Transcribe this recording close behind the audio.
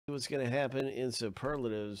What's going to happen in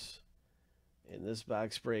superlatives in this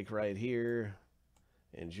box break right here.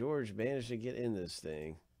 And George managed to get in this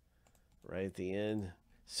thing right at the end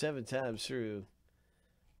 7 times through.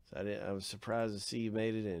 So I was surprised to see you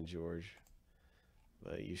made it in, George.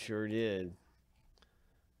 But you sure did.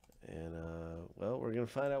 And, well, we're going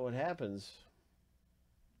to find out what happens.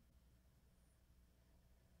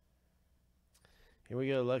 Here we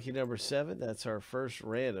go, lucky number 7. That's our first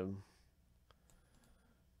random.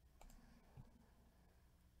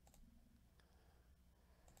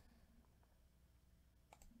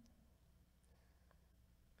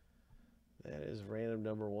 That is random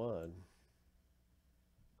number 1.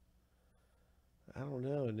 I don't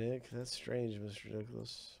know, Nick. That's strange, Mr.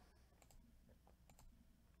 Nicholas.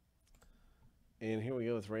 And here we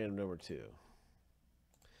go with random number 2.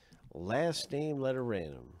 Last name letter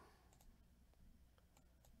random.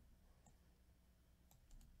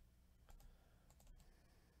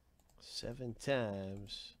 Seven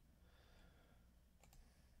times.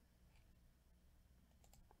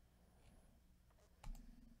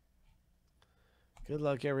 Good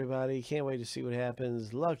luck, everybody. Can't wait to see what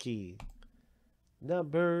happens. Lucky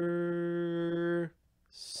number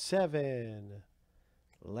 7.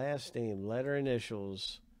 Last name, letter,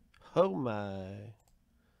 initials. Oh, my.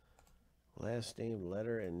 Last name,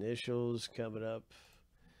 letter, initials coming up.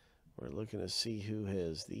 We're looking to see who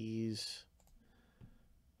has these.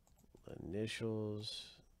 Initials.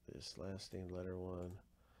 This last name, letter 1.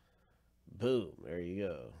 Boom. There you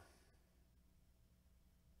go.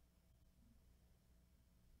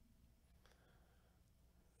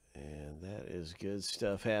 And that is good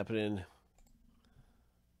stuff happening.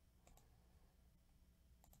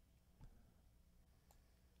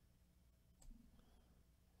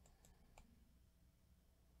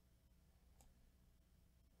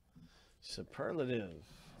 Superlative.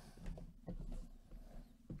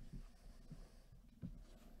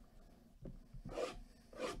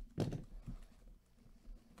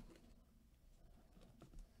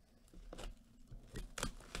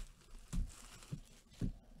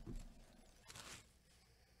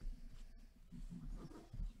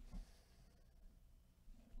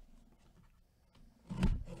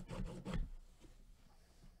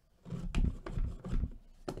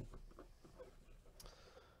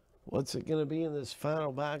 What's it going to be in this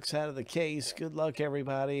final box out of the case? Good luck,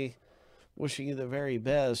 everybody. Wishing you the very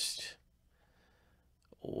best.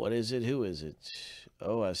 What is it? Who is it?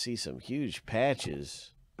 Oh, I see some huge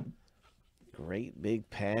patches. Great big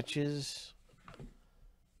patches.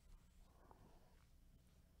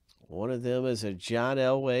 One of them is a John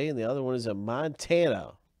Elway, and the other one is a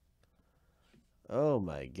Montana. Oh,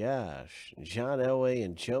 my gosh. John Elway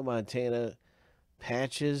and Joe Montana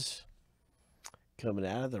patches. Coming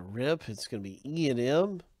out of the rip, it's going to be E and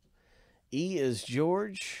M. E is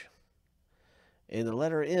George, and the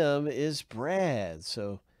letter M is Brad.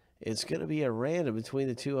 So it's going to be a random between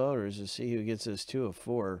the two owners to see who gets this 2 of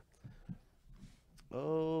 4.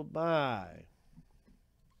 Oh, my.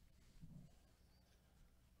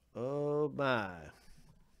 Oh, my.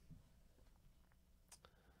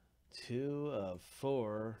 2 of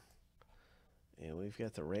 4. And we've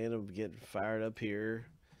got the random getting fired up here.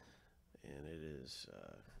 And it is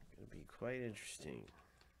going to be quite interesting.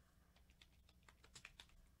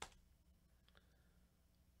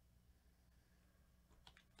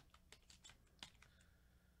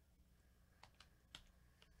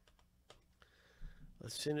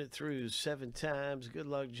 Let's send it through 7 times. Good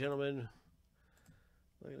luck, gentlemen.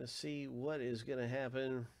 We're going to see what is going to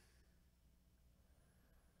happen.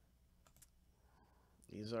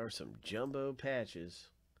 These are some jumbo patches.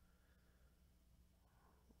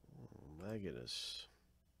 My goodness.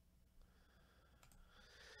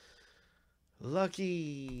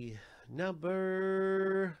 Lucky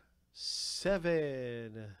number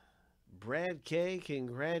 7. Brad K,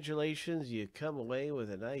 congratulations. You come away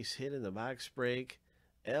with a nice hit in the box break.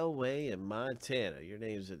 Elway and Montana. Your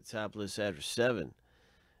name's at the top of the list after 7.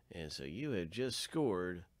 And so you have just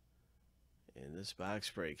scored in this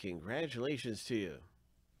box break. Congratulations to you.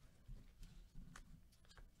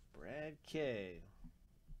 Brad K.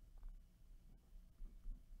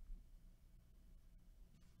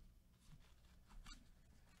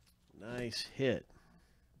 Nice hit.